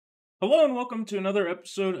Hello and welcome to another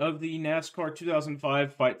episode of the NASCAR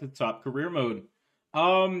 2005 Fight to the Top Career Mode.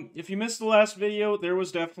 If you missed the last video, there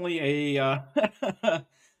was definitely a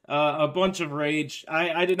bunch of rage.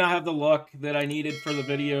 I did not have the luck that I needed for the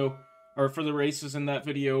video, or for the races in that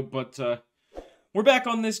video, but we're back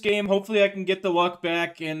on this game. Hopefully I can get the luck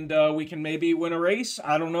back and we can maybe win a race.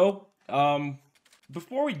 I don't know.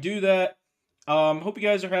 Before we do that, hope you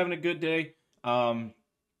guys are having a good day.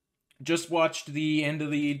 Just watched the end of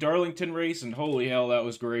the Darlington race, and holy hell, that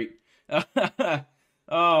was great.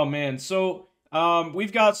 Oh, man. So,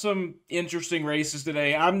 we've got some interesting races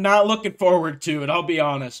today. I'm not looking forward to it, I'll be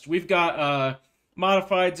honest. We've got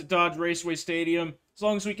modifieds at Dodge Raceway Stadium. As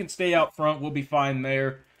long as we can stay out front, we'll be fine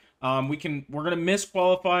there. We're going to miss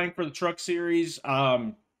qualifying for the Truck Series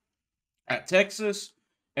at Texas.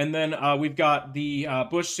 And then we've got the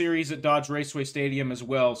Busch Series at Dodge Raceway Stadium as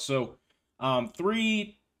well. So,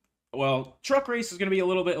 truck race is going to be a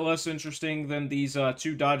little bit less interesting than these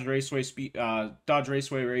two Dodge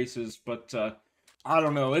Raceway races, but I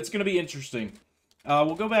don't know. It's going to be interesting.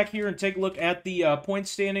 We'll go back here and take a look at the point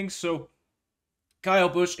standings. So Kyle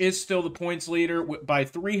Busch is still the points leader by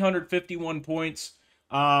 351 points.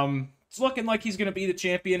 It's looking like he's going to be the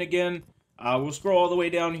champion again. We'll scroll all the way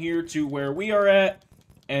down here to where we are at,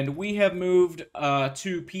 and we have moved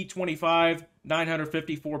to P25,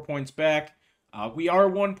 954 points back. We are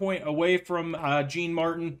 1 point away from Gene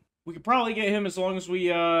Martin. We could probably get him as long as we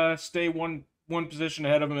stay one position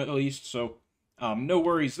ahead of him at least, so no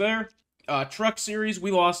worries there. Truck Series, we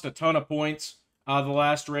lost a ton of points the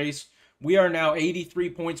last race. We are now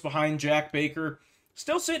 83 points behind Jack Baker.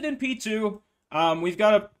 Still sitting in P2. We've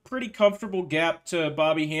got a pretty comfortable gap to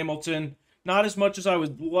Bobby Hamilton. Not as much as I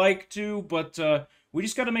would like to, but we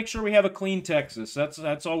just got to make sure we have a clean Texas.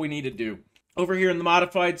 That's all we need to do. Over here in the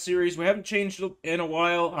Modified Series, we haven't changed in a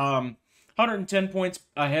while. 110 points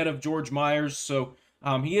ahead of George Myers, so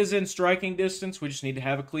he is in striking distance. We just need to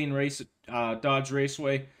have a clean race at Dodge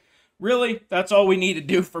Raceway. Really, that's all we need to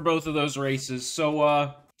do for both of those races.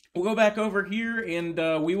 So we'll go back over here,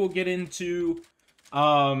 and we will get into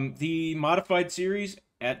the Modified Series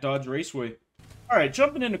at Dodge Raceway. All right,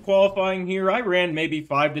 jumping into qualifying here, I ran maybe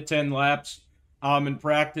 5 to 10 laps in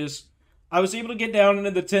practice. I was able to get down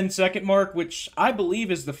into the 10-second mark, which I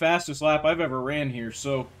believe is the fastest lap I've ever ran here.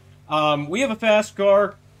 So, we have a fast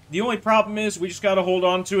car. The only problem is we just got to hold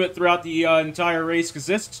on to it throughout the entire race, because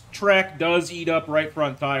this track does eat up right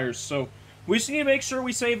front tires. So, we just need to make sure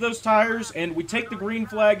we save those tires, and we take the green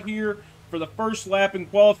flag here for the first lap in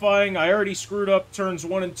qualifying. I already screwed up turns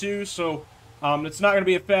 1 and 2, so it's not going to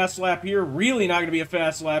be a fast lap here. Really not going to be a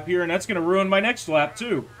fast lap here, and that's going to ruin my next lap,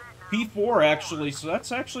 too. P4 actually, so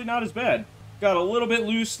that's actually not as bad. Got a little bit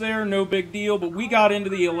loose there, no big deal, but we got into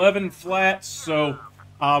the 11 flats, so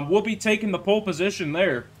we'll be taking the pole position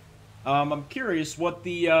there. I'm curious what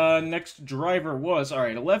the next driver was. All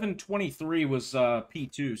right, 11.23 was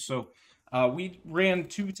P2, so we ran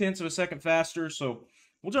 0.2 of a second faster, so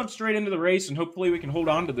we'll jump straight into the race, and hopefully we can hold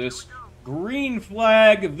on to this. Green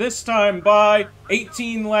flag this time by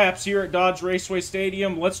 18 laps here at Dodge Raceway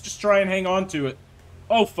Stadium. Let's just try and hang on to it.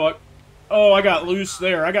 Oh, fuck. Oh, I got loose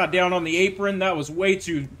there. I got down on the apron. That was way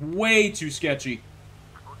too sketchy.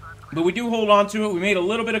 But we do hold on to it. We made a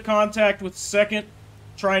little bit of contact with second,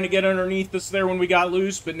 trying to get underneath us there when we got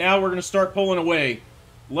loose, but now we're going to start pulling away.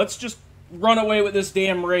 Let's just run away with this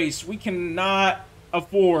damn race. We cannot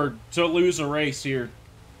afford to lose a race here.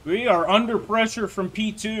 We are under pressure from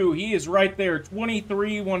P2. He is right there,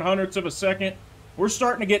 23/100ths of a second. We're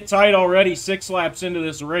starting to get tight already 6 laps into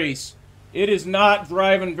this race. It is not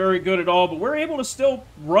driving very good at all, but we're able to still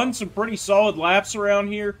run some pretty solid laps around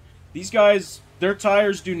here. These guys, their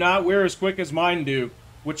tires do not wear as quick as mine do,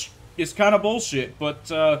 which is kind of bullshit, but,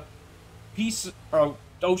 oh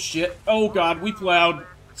shit, oh god, we plowed.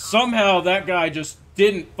 Somehow that guy just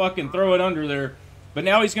didn't fucking throw it under there, but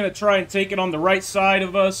now he's going to try and take it on the right side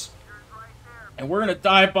of us, and we're going to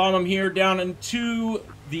dive bomb him here down into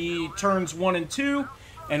the turns 1 and 2.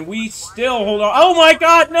 And we still hold on. Oh my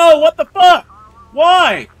god, no! What the fuck?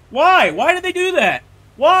 Why? Why? Why did they do that?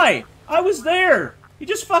 Why? I was there! He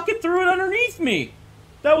just fucking threw it underneath me!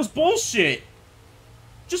 That was bullshit!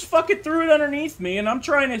 Just fucking threw it underneath me, and I'm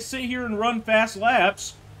trying to sit here and run fast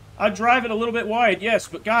laps. I drive it a little bit wide, yes,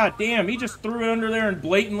 but god damn, he just threw it under there and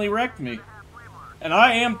blatantly wrecked me. And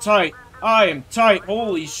I am tight. I am tight.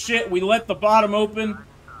 Holy shit, we let the bottom open.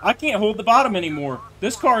 I can't hold the bottom anymore.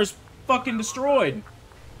 This car is fucking destroyed.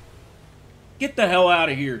 Get the hell out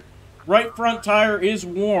of here. Right front tire is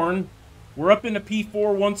worn. We're up into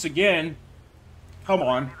P4 once again. Come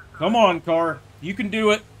on. Come on, car. You can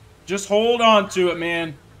do it. Just hold on to it,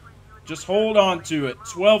 man. Just hold on to it.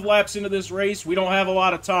 12 laps into this race. We don't have a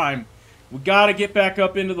lot of time. We got to get back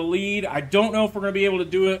up into the lead. I don't know if we're going to be able to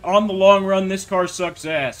do it. On the long run, this car sucks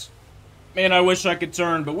ass. Man, I wish I could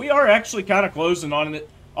turn, but we are actually kind of closing on it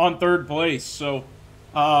on third place. So,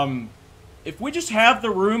 if we just have the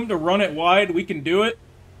room to run it wide, we can do it.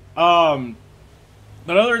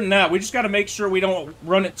 But other than that, we just got to make sure we don't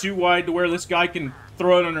run it too wide to where this guy can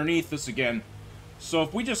throw it underneath us again. So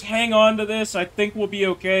if we just hang on to this, I think we'll be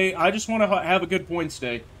okay. I just want to have a good points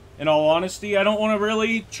day. In all honesty, I don't want to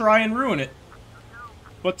really try and ruin it.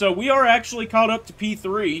 But we are actually caught up to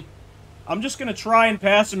P3. I'm just going to try and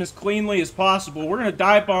pass him as cleanly as possible. We're going to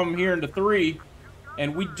dive bomb him here into 3.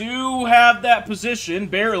 And we do have that position,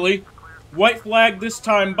 barely. White flag this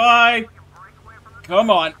time by.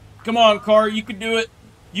 Come on. Come on, car. You can do it.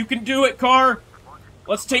 You can do it, car.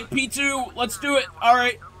 Let's take P2. Let's do it. All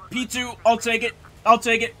right. P2. I'll take it. I'll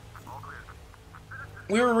take it.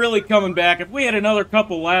 We were really coming back. If we had another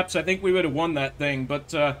couple laps, I think we would have won that thing.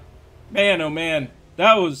 But, man, oh, man.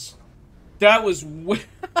 That was...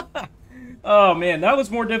 oh, man. That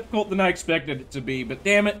was more difficult than I expected it to be. But,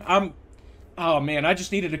 damn it. Oh, man. I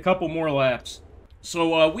just needed a couple more laps.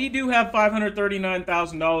 So, we do have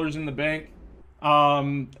 $539,000 in the bank.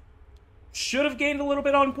 Should have gained a little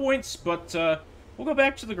bit on points, but, we'll go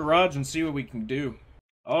back to the garage and see what we can do.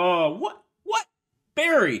 Oh, what?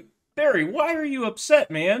 Barry, why are you upset,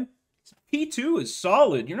 man? P2 is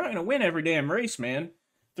solid. You're not going to win every damn race, man.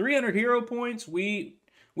 300 hero points. We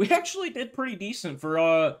actually did pretty decent for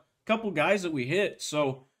a couple guys that we hit.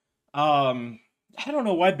 So, I don't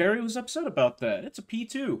know why Barry was upset about that. It's a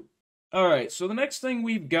P2. All right, so the next thing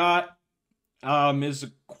we've got is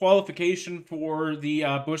a qualification for the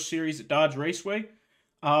Busch Series at Dodge Raceway.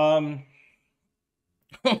 We're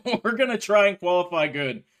going to try and qualify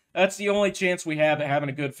good. That's the only chance we have at having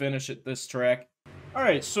a good finish at this track.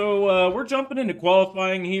 Alright, so we're jumping into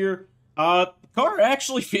qualifying here. The car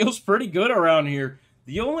actually feels pretty good around here.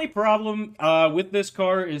 The only problem with this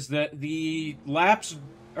car is that the laps,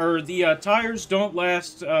 or the tires don't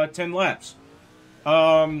last 10 laps.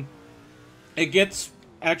 It gets,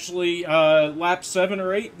 actually, lap 7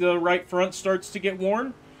 or 8, the right front starts to get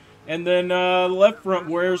worn. And then the left front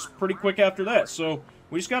wears pretty quick after that. So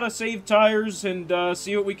we just got to save tires and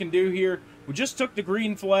see what we can do here. We just took the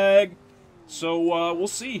green flag, so we'll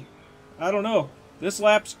see. I don't know. This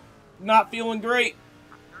lap's not feeling great.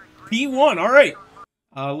 P1, all right.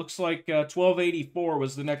 Looks like 1284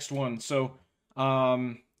 was the next one. So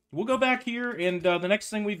we'll go back here, and the next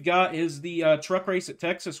thing we've got is the truck race at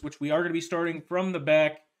Texas, which we are going to be starting from the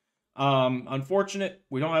back. Unfortunate,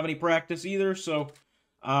 we don't have any practice either, so...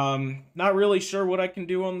 not really sure what I can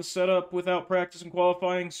do on the setup without practice and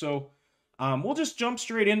qualifying, so we'll just jump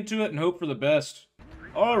straight into it and hope for the best.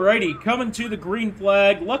 Alrighty, coming to the green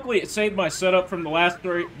flag. Luckily, it saved my setup from the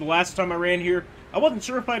last time I ran here. I wasn't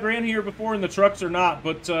sure if I'd ran here before in the trucks or not,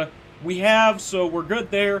 but we have, so we're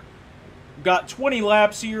good there. Got 20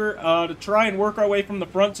 laps here to try and work our way from the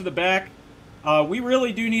front to the back. We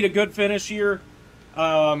really do need a good finish here.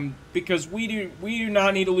 Because we do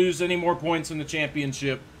not need to lose any more points in the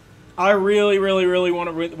championship. I really want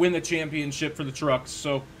to win the championship for the trucks.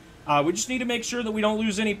 So, we just need to make sure that we don't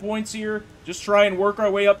lose any points here. Just try and work our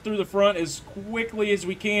way up through the front as quickly as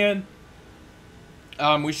we can.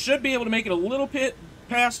 We should be able to make it a little bit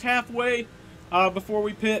past halfway before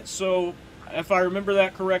we pit. So, if I remember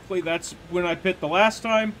that correctly, that's when I pit the last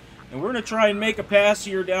time. And we're going to try and make a pass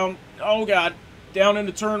here down, oh god, down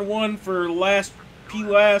into turn 1 for last...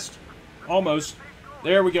 P-last. Almost.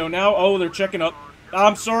 There we go. Now, oh, they're checking up.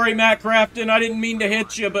 I'm sorry, Matt Crafton. I didn't mean to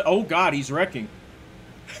hit you, but... Oh, God, he's wrecking.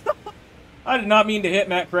 I did not mean to hit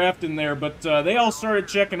Matt Crafton there, but they all started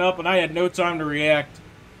checking up, and I had no time to react.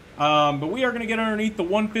 But we are going to get underneath the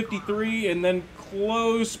 153 and then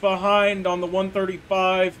close behind on the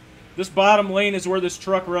 135. This bottom lane is where this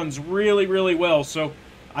truck runs really well, so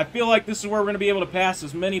I feel like this is where we're going to be able to pass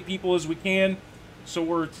as many people as we can. So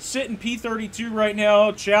we're sitting P32 right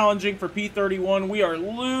now, challenging for P31. We are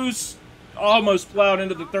loose, almost plowed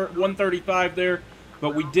into the 135 there,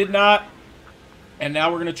 but we did not. And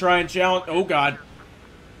now we're going to try and challenge. Oh, God.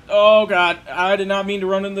 Oh, God. I did not mean to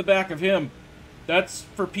run in the back of him. That's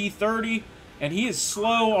for P30, and he is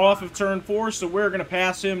slow off of turn 4, so we're going to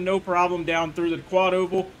pass him, no problem, down through the quad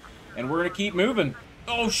oval, and we're going to keep moving.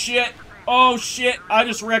 Oh, shit. Oh, shit. I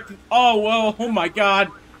just wrecked. Oh, well. Oh, my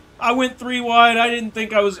God. I went 3 wide. I didn't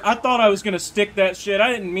think I thought I was going to stick that shit.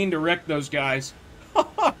 I didn't mean to wreck those guys.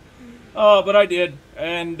 Oh, but I did.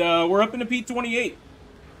 And we're up into P28.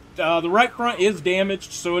 The right front is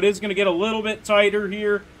damaged, so it is going to get a little bit tighter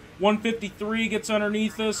here. 153 gets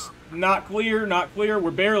underneath us. Not clear, not clear.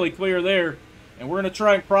 We're barely clear there. And we're going to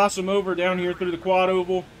try and cross them over down here through the quad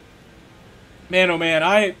oval. Man, oh man,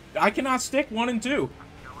 I cannot stick 1 and 2.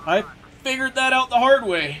 I figured that out the hard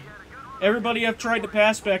way. Everybody I've tried to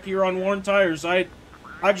pass back here on worn tires, I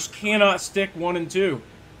just cannot stick 1 and 2.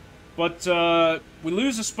 But we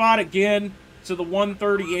lose a spot again to the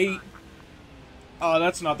 138.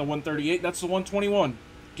 That's not the 138, that's the 121.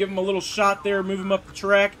 Give him a little shot there, move him up the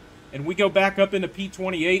track, and we go back up into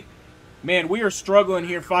P28. Man, we are struggling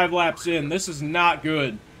here 5 laps in. This is not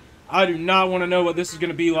good. I do not want to know what this is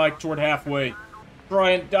going to be like toward halfway.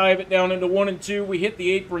 Try and dive it down into 1 and 2. We hit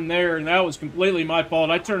the apron there, and that was completely my fault.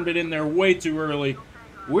 I turned it in there way too early.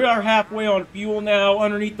 We are halfway on fuel now,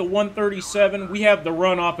 underneath the 137. We have the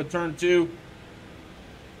run off of turn 2.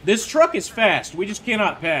 This truck is fast. We just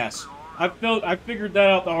cannot pass. I figured that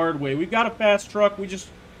out the hard way. We've got a fast truck. We just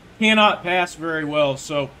cannot pass very well.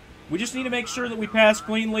 So we just need to make sure that we pass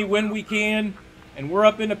cleanly when we can. And we're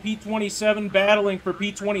up into P27, battling for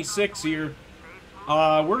P26 here.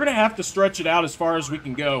 We're going to have to stretch it out as far as we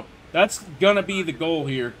can go. That's going to be the goal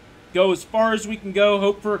here. Go as far as we can go,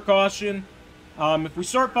 hope for a caution. If we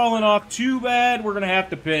start falling off too bad, we're going to have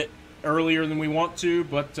to pit earlier than we want to.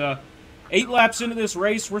 But 8 laps into this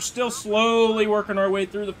race, we're still slowly working our way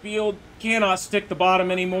through the field. Cannot stick the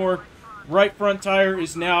bottom anymore. Right front tire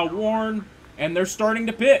is now worn, and they're starting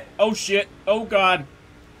to pit. Oh, shit. Oh, God.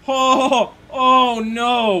 Oh,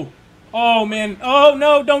 no. Oh, man. Oh,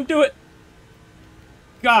 no, don't do it.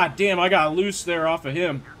 God damn, I got loose there off of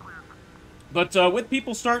him. But with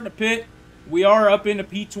people starting to pit, we are up into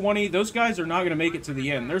P20. Those guys are not going to make it to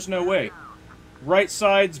the end. There's no way. Right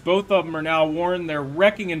sides, both of them are now worn. They're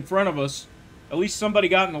wrecking in front of us. At least somebody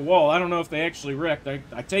got in the wall. I don't know if they actually wrecked.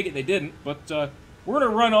 I take it they didn't. But we're going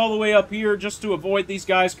to run all the way up here just to avoid these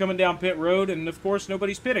guys coming down pit road. And, of course,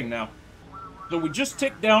 nobody's pitting now. So we just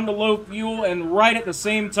ticked down to low fuel. And right at the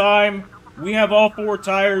same time, we have all 4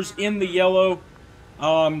 tires in the yellow.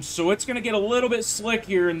 So it's going to get a little bit slick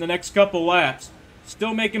here in the next couple laps.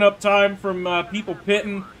 Still making up time from people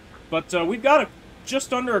pitting. But we've got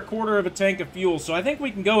just under a quarter of a tank of fuel. So I think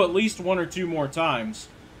we can go at least 1 or 2 more times.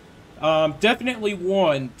 Definitely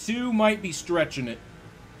 1. 2 might be stretching it.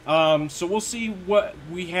 So we'll see what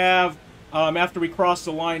we have after we cross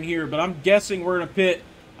the line here. But I'm guessing we're going to pit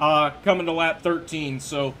coming to lap 13.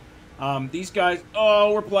 So these guys...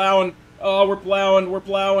 Oh, we're plowing. Oh, we're plowing. We're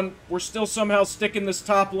plowing. We're still somehow sticking this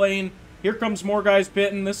top lane. Here comes more guys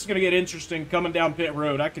pitting. This is going to get interesting coming down pit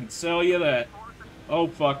road. I can tell you that. Oh,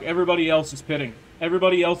 fuck. Everybody else is pitting.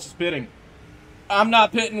 Everybody else is pitting. I'm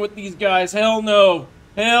not pitting with these guys. Hell no.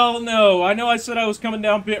 Hell no. I know I said I was coming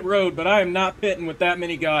down pit road, but I am not pitting with that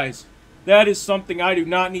many guys. That is something I do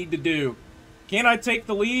not need to do. Can I take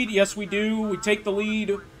the lead? Yes, we do. We take the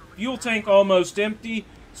lead. Fuel tank almost empty.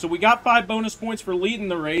 So we got 5 bonus points for leading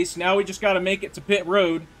the race. Now we just got to make it to pit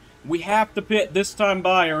road. We have to pit this time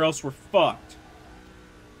by or else we're fucked.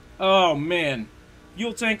 Oh, man.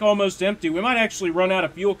 Fuel tank almost empty. We might actually run out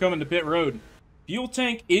of fuel coming to pit road. Fuel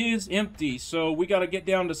tank is empty, so we got to get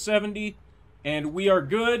down to 70. And we are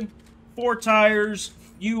good. 4 tires,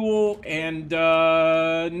 fuel, and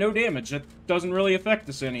no damage. That doesn't really affect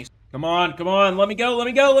us any. Come on, come on. Let me go, let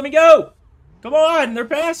me go, let me go! Come on, they're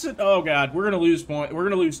passing. Oh, God, we're going to lose point. We're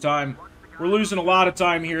going to lose time. We're losing a lot of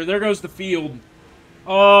time here. There goes the field.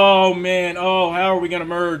 Oh, man. Oh, how are we going to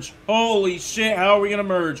merge? Holy shit, how are we going to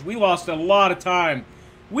merge? We lost a lot of time.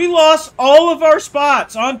 We lost all of our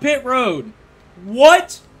spots on pit road.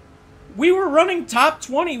 What? We were running top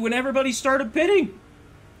 20 when everybody started pitting.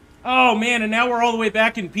 Oh, man, and now we're all the way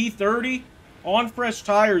back in P30 on fresh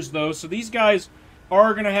tires, though. So these guys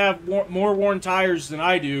are going to have more worn tires than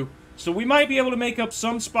I do. So we might be able to make up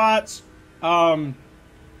some spots. Thank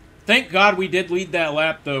God we did lead that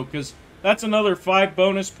lap, though, because that's another 5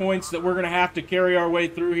 bonus points that we're going to have to carry our way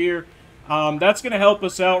through here. That's going to help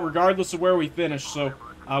us out regardless of where we finish. So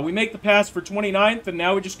we make the pass for 29th, and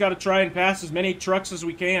now we just got to try and pass as many trucks as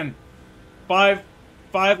we can. 5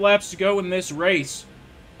 laps to go in this race.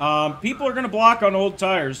 People are going to block on old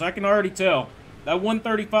tires. I can already tell. That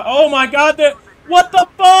 135... Oh, my God! What the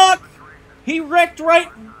fuck? He wrecked right...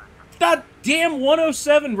 That damn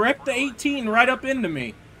 107 wrecked the 18 right up into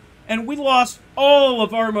me. And we lost all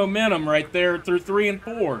of our momentum right there through 3 and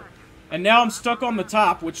 4. And now I'm stuck on the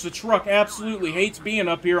top, which the truck absolutely hates being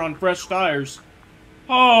up here on fresh tires.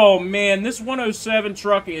 Oh, man, this 107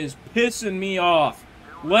 truck is pissing me off.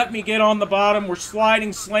 Let me get on the bottom. We're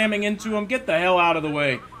sliding, slamming into him. Get the hell out of the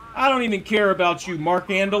way. I don't even care about you, Mark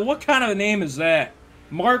Handel. What kind of a name is that?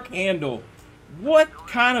 Mark Handel. What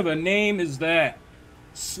kind of a name is that?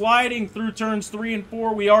 Sliding through turns 3 and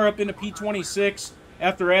 4. We are up into P26.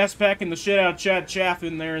 after ass-packing the shit out of Chad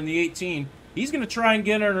Chaffin there in the 18. He's going to try and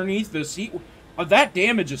get underneath this. That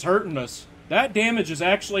damage is hurting us. That damage is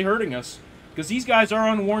actually hurting us. Because these guys are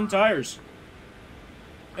on worn tires.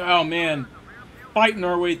 Oh, man. Fighting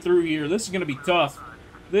our way through here. This is going to be tough.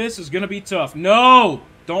 This is going to be tough. No!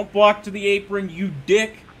 Don't block to the apron, you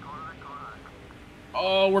dick.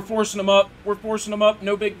 Oh, we're forcing him up. We're forcing him up.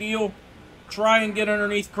 No big deal. Try and get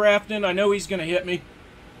underneath Crafton. I know he's going to hit me.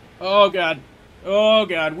 Oh, God. Oh,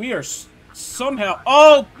 God. We are somehow...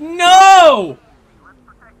 Oh, no!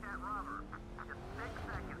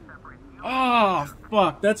 Oh,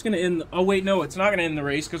 fuck. That's going to end... Oh, wait, no. It's not going to end the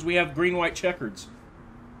race because we have green-white checkers.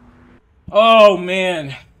 Oh,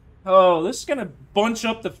 man. Oh, this is going to bunch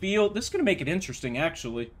up the field. This is going to make it interesting,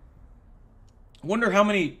 actually. Wonder how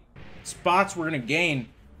many spots we're going to gain.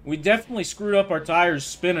 We definitely screwed up our tires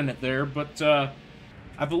spinning it there, but I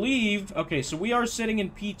believe... Okay, so we are sitting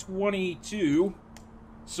in P22,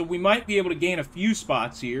 so we might be able to gain a few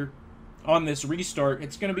spots here on this restart.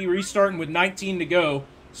 It's going to be restarting with 19 to go,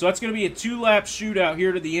 so that's going to be a 2-lap shootout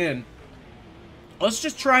here to the end. Let's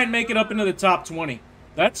just try and make it up into the top 20.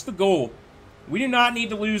 That's the goal. We do not need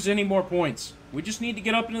to lose any more points. We just need to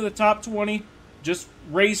get up into the top 20, just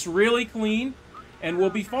race really clean, and we'll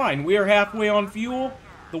be fine. We are halfway on fuel.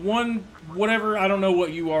 The one, whatever, I don't know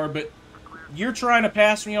what you are, but you're trying to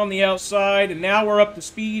pass me on the outside, and now we're up to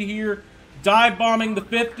speed here. Dive bombing the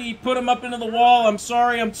 50, put him up into the wall. I'm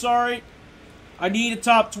sorry, I'm sorry. I need a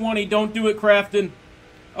top 20. Don't do it, Crafton.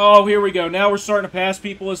 Oh, here we go. Now we're starting to pass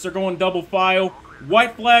people as they're going double file.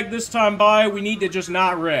 White flag this time by. We need to just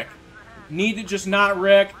not wreck. Need to just not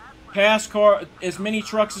wreck. Pass as many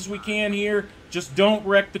trucks as we can here. Just don't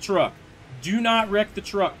wreck the truck. Do not wreck the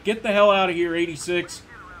truck. Get the hell out of here, 86.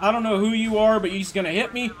 I don't know who you are, but he's going to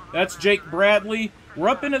hit me. That's Jake Bradley. We're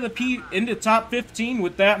up into the top 15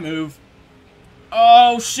 with that move.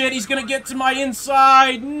 Oh, shit. He's going to get to my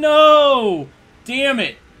inside. No. Damn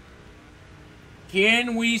it.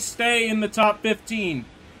 Can we stay in the top 15?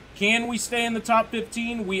 Can we stay in the top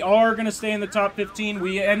 15? We are going to stay in the top 15.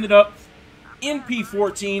 We ended up in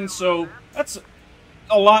P14, so that's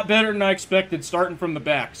a lot better than I expected starting from the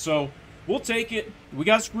back. So we'll take it. We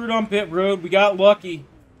got screwed on pit road. We got lucky.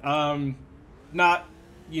 Not,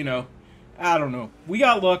 you know, I don't know. We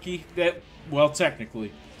got lucky that, well,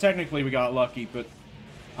 technically we got lucky, but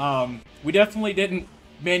we definitely didn't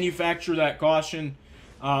manufacture that caution.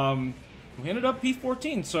 We ended up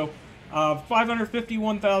P14, so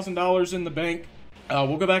 $551,000 in the bank.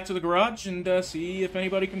 We'll go back to the garage and see if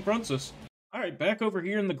anybody confronts us. Alright, back over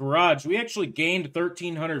here in the garage. We actually gained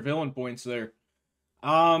 1,300 villain points there.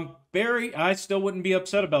 Barry, I still wouldn't be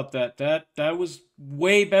upset about that. That was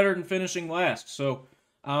way better than finishing last. So,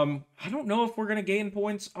 I don't know if we're going to gain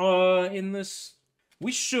points in this.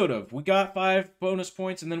 We should have. We got 5 bonus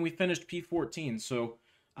points, and then we finished P14. So,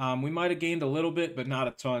 we might have gained a little bit, but not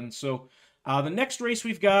a ton. So, the next race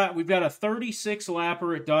we've got a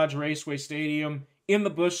 36-lapper at Dodge Raceway Stadium in the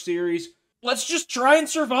Busch Series. Let's just try and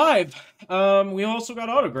survive. We also got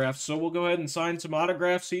autographs, so we'll go ahead and sign some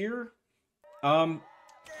autographs here. I'm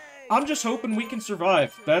just hoping we can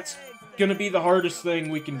survive. That's gonna be the hardest thing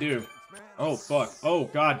we can do. Oh, fuck. Oh,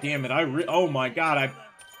 god damn it. Oh my god, I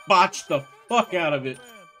botched the fuck out of it.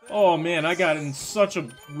 Oh man, I got in such a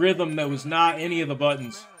rhythm that was not any of the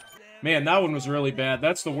buttons. Man, that one was really bad.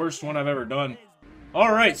 That's the worst one I've ever done.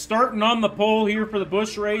 Alright, starting on the pole here for the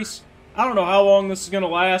Busch race. I don't know how long this is going to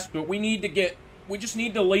last, but we just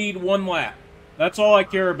need to lead 1 lap. That's all I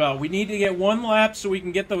care about. We need to get 1 lap so we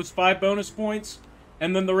can get those 5 bonus points,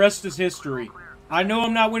 and then the rest is history. I know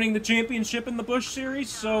I'm not winning the championship in the Busch Series,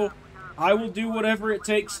 so I will do whatever it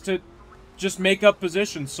takes to just make up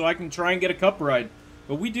positions so I can try and get a cup ride.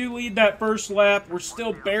 But we do lead that first lap. We're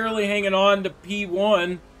still barely hanging on to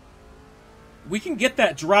P1. We can get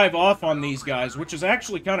that drive off on these guys, which is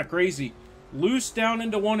actually kind of crazy. Loose down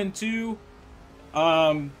into 1 and 2.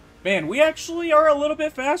 Man, we actually are a little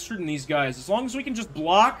bit faster than these guys. As long as we can just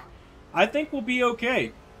block, I think we'll be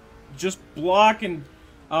okay. Just block, and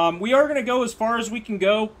we are going to go as far as we can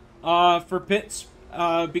go for pits,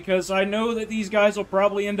 because I know that these guys will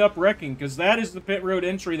probably end up wrecking, because that is the pit road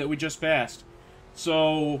entry that we just passed.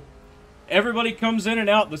 So, everybody comes in and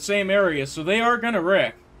out the same area, so they are going to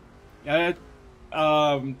wreck.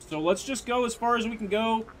 So let's just go as far as we can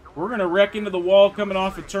go. We're going to wreck into the wall coming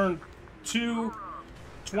off of turn 2.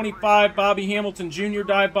 25, Bobby Hamilton Jr.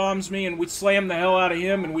 dive bombs me, and we slam the hell out of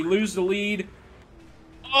him, and we lose the lead.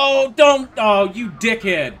 Oh, oh, you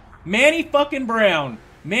dickhead. Manny fucking Brown.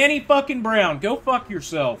 Manny fucking Brown. Go fuck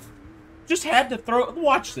yourself. Just had to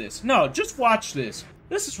watch this. No, just watch this.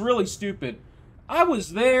 This is really stupid. I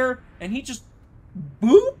was there, and he just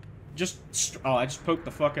boop, oh, I just poked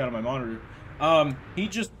the fuck out of my monitor. He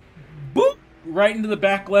just, boop, right into the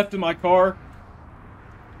back left of my car.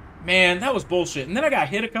 Man, that was bullshit. And then I got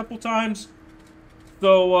hit a couple times.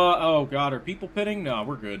 So, oh god, are people pitting? No,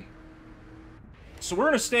 we're good. So we're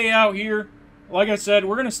going to stay out here. Like I said,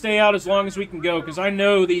 we're going to stay out as long as we can go, because I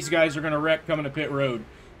know these guys are going to wreck coming to pit road.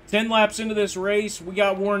 10 laps into this race, we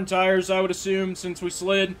got worn tires, I would assume, since we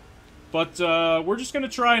slid. But, we're just going to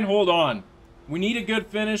try and hold on. We need a good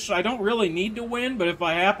finish. I don't really need to win, but if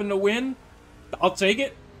I happen to win, I'll take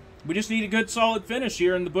it. We just need a good, solid finish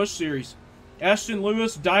here in the Busch Series. Ashton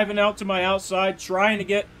Lewis diving out to my outside, trying to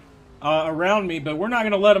get around me, but we're not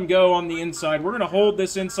going to let him go on the inside. We're going to hold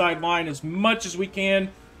this inside line as much as we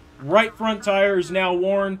can. Right front tire is now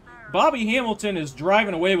worn. Bobby Hamilton is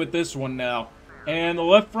driving away with this one now. And the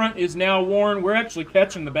left front is now worn. We're actually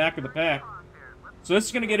catching the back of the pack. So this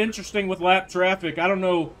is going to get interesting with lap traffic. I don't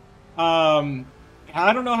know how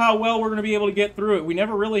well we're going to be able to get through it. We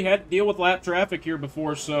never really had to deal with lap traffic here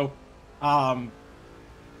before, so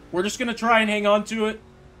we're just going to try and hang on to it.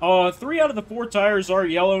 3 out of the 4 tires are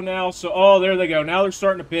yellow now, so, oh, there they go. Now they're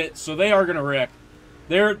starting to pit, so they are going to wreck.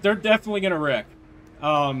 They're definitely going to wreck.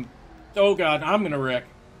 Oh, God, I'm going to wreck.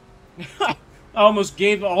 I almost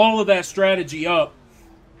gave all of that strategy up.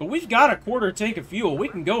 But we've got a quarter tank of fuel. We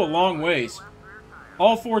can go a long ways.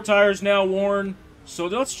 All 4 tires now worn, so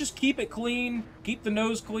let's just keep it clean. Keep the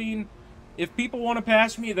nose clean. If people want to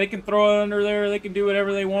pass me, they can throw it under there. They can do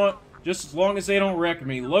whatever they want, just as long as they don't wreck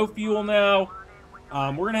me. Low fuel now.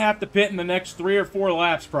 We're going to have to pit in the next 3 or 4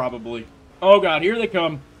 laps, probably. Oh, God, here they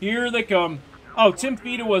come. Here they come. Oh, Tim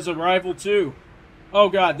Fita was a rival, too. Oh,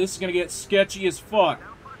 God, this is going to get sketchy as fuck.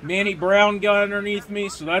 Manny Brown got underneath me,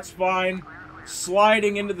 so that's fine.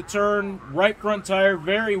 Sliding into the turn. Right front tire,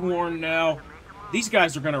 very worn now. These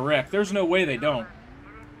guys are going to wreck. There's no way they don't.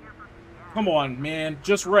 Come on, man.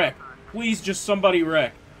 Just wreck. Please, just somebody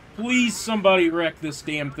wreck. Please, somebody wreck this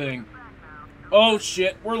damn thing. Oh,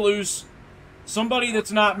 shit. We're loose. Somebody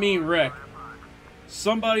that's not me wreck.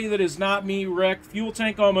 Somebody that is not me wreck. Fuel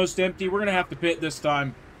tank almost empty. We're going to have to pit this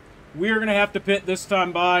time. We're going to have to pit this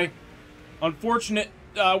time by. Unfortunate.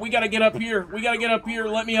 We got to get up here. We got to get up here.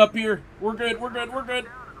 Let me up here. We're good. We're good. We're good.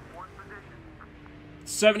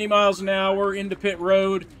 70 miles an hour into pit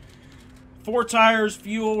road. 4 tires,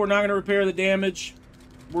 fuel. We're not going to repair the damage.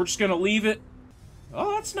 We're just going to leave it.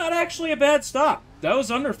 Oh, that's not actually a bad stop. That was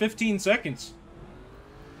under 15 seconds.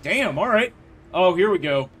 Damn, all right. Oh, here we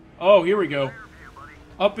go. Oh, here we go.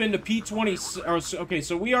 Up into P20. Okay,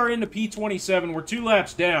 so we are into P27. We're 2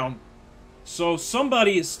 laps down. So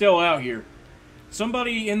somebody is still out here.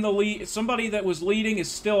 Somebody in the lead. Somebody that was leading is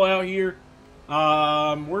still out here.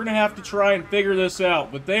 We're going to have to try and figure this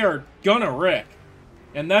out. But they are going to wreck.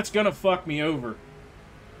 And that's going to fuck me over.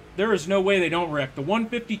 There is no way they don't wreck. The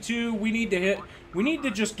 152, we need to hit. We need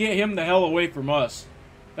to just get him the hell away from us.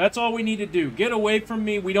 That's all we need to do. Get away from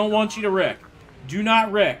me. We don't want you to wreck. Do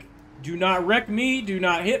not wreck. Do not wreck me. Do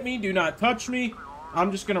not hit me. Do not touch me.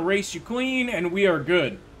 I'm just going to race you clean, and we are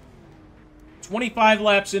good. 25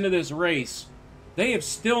 laps into this race. They have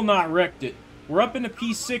still not wrecked it. We're up into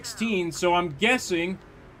P16, so I'm guessing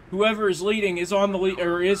whoever is leading is on the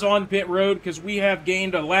is on pit road, because we have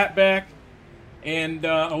gained a lap back. And,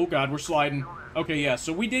 oh god, we're sliding. Okay, yeah,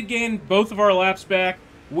 so we did gain both of our laps back.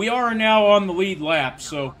 We are now on the lead lap,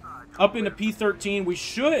 so up into P13, we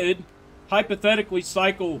should hypothetically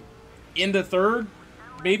cycle into 3rd,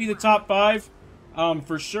 maybe the top 5,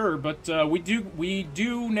 for sure. But we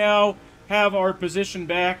do now have our position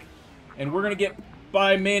back, and we're gonna get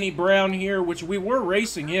by Manny Brown here, which we were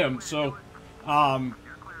racing him. So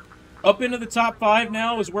up into the top 5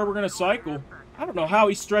 now is where we're gonna cycle. I don't know how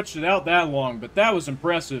he stretched it out that long, but that was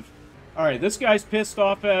impressive. All right, this guy's pissed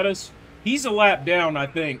off at us. He's a lap down, I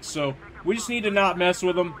think, so we just need to not mess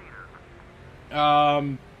with him.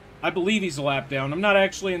 I believe he's a lap down. I'm not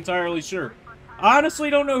actually entirely sure. I honestly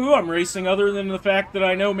don't know who I'm racing, other than the fact that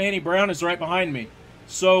I know Manny Brown is right behind me.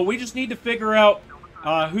 So we just need to figure out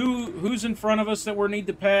who's in front of us that we need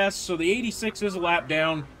to pass. So the 86 is a lap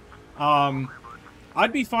down.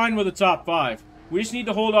 I'd be fine with a top 5. We just need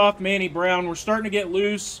to hold off Manny Brown. We're starting to get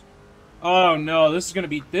loose. Oh no, this is gonna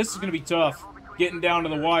be tough. Getting down to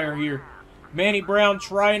the wire here. Manny Brown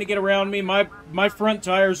trying to get around me. My front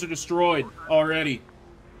tires are destroyed already.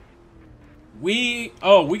 We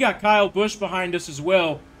got Kyle Busch behind us as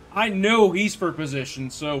well. I know he's for position,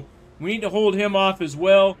 so we need to hold him off as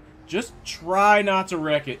well. Just try not to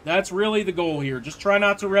wreck it. That's really the goal here. Just try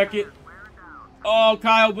not to wreck it. Oh,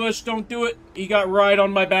 Kyle Busch, don't do it. He got right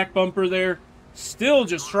on my back bumper there. Still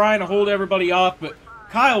just trying to hold everybody off, but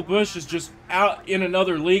Kyle Busch is just out in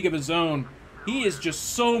another league of his own. He is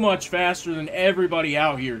just so much faster than everybody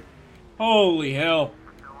out here. Holy hell.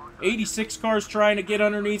 86 cars trying to get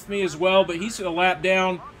underneath me as well, but he's a lap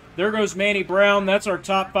down. There goes Manny Brown. That's our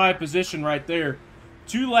top 5 position right there.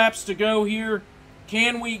 2 laps to go here.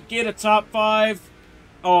 Can we get a top 5?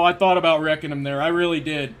 Oh, I thought about wrecking him there. I really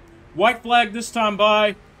did. White flag this time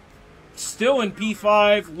by. Still in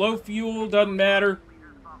P5. Low fuel, doesn't matter.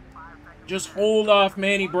 Just hold off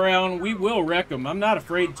Manny Brown. We will wreck him. I'm not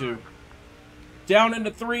afraid to. Down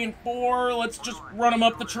into 3 and 4. Let's just run him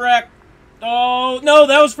up the track. Oh, no,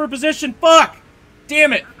 that was for position. Fuck!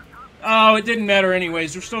 Damn it. Oh, it didn't matter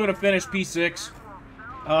anyways. We're still going to finish P6.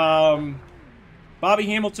 Bobby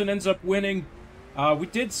Hamilton ends up winning. We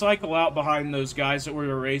did cycle out behind those guys that we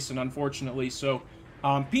were racing, unfortunately. So,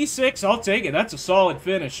 P6, I'll take it. That's a solid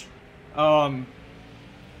finish.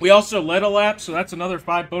 We also led a lap, so that's another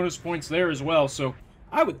 5 bonus points there as well. So,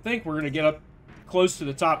 I would think we're going to get up close to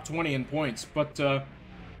the top 20 in points. But,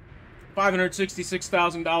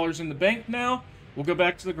 $566,000 in the bank now. We'll go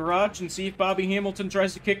back to the garage and see if Bobby Hamilton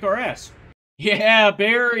tries to kick our ass. Yeah,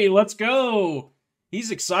 Barry, let's go.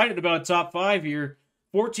 He's excited about top 5 here.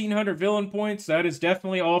 1,400 villain points. That is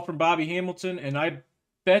definitely all from Bobby Hamilton, and I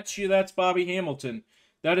bet you that's Bobby Hamilton.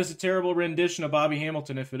 That is a terrible rendition of Bobby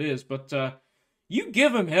Hamilton if it is, but you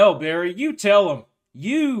give him hell, Barry. You tell him.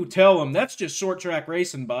 You tell him. That's just short track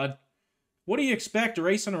racing, bud. What do you expect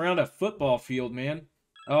racing around a football field, man?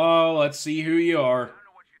 Oh, let's see who you are.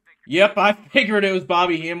 Yep, I figured it was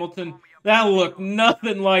Bobby Hamilton. That looked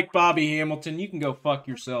nothing like Bobby Hamilton. You can go fuck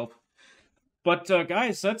yourself. But,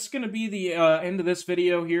 guys, that's going to be the end of this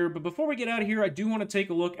video here. But before we get out of here, I do want to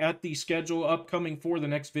take a look at the schedule upcoming for the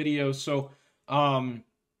next video. So,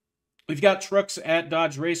 we've got trucks at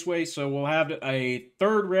Dodge Raceway, so we'll have a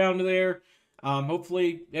 3rd round there.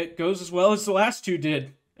 Hopefully, it goes as well as the last 2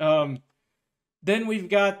 did. Then we've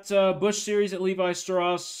got Busch Series at Levi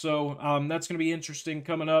Strauss, so that's going to be interesting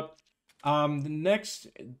coming up.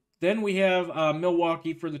 Then we have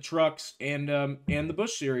Milwaukee for the trucks and the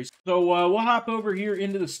Busch Series. So we'll hop over here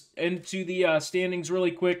into the standings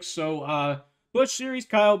really quick. So Busch Series,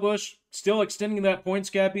 Kyle Busch still extending that points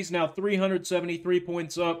gap. He's now 373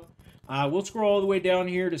 points up. We'll scroll all the way down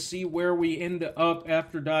here to see where we end up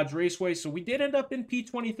after Dodge Raceway. So we did end up in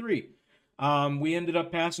P23. We ended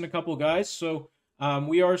up passing a couple guys, so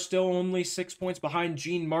we are still only 6 points behind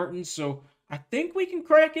Gene Martin, so I think we can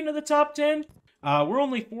crack into the top 10. We're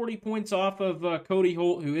only 40 points off of Cody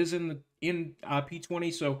Holt, who is in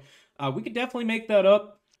P20, so we could definitely make that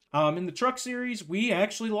up. In the Truck Series, we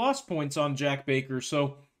actually lost points on Jack Baker,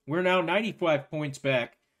 so we're now 95 points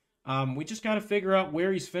back. We just got to figure out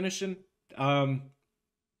where he's finishing.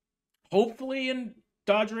 Hopefully in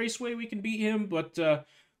Dodge Raceway we can beat him, but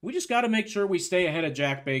we just got to make sure we stay ahead of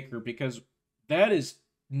Jack Baker, because that is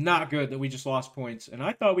not good that we just lost points. And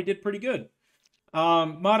I thought we did pretty good.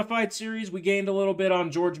 Modified Series, we gained a little bit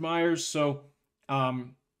on George Myers, so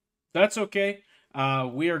that's okay.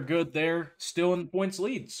 We are good there, still in the points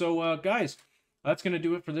lead. So, guys, that's going to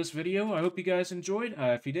do it for this video. I hope you guys enjoyed.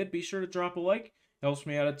 If you did, be sure to drop a like. Helps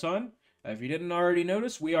me out a ton. If you didn't already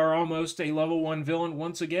notice, we are almost a level 1 villain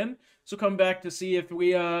once again. So come back to see if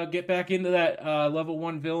we get back into that level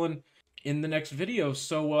 1 villain in the next video.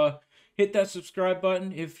 So hit that subscribe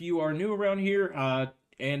button if you are new around here,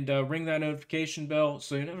 and ring that notification bell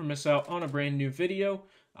so you never miss out on a brand new video.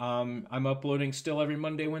 I'm uploading still every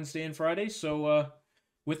Monday, Wednesday, and Friday. So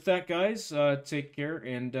with that, guys, take care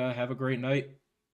and have a great night.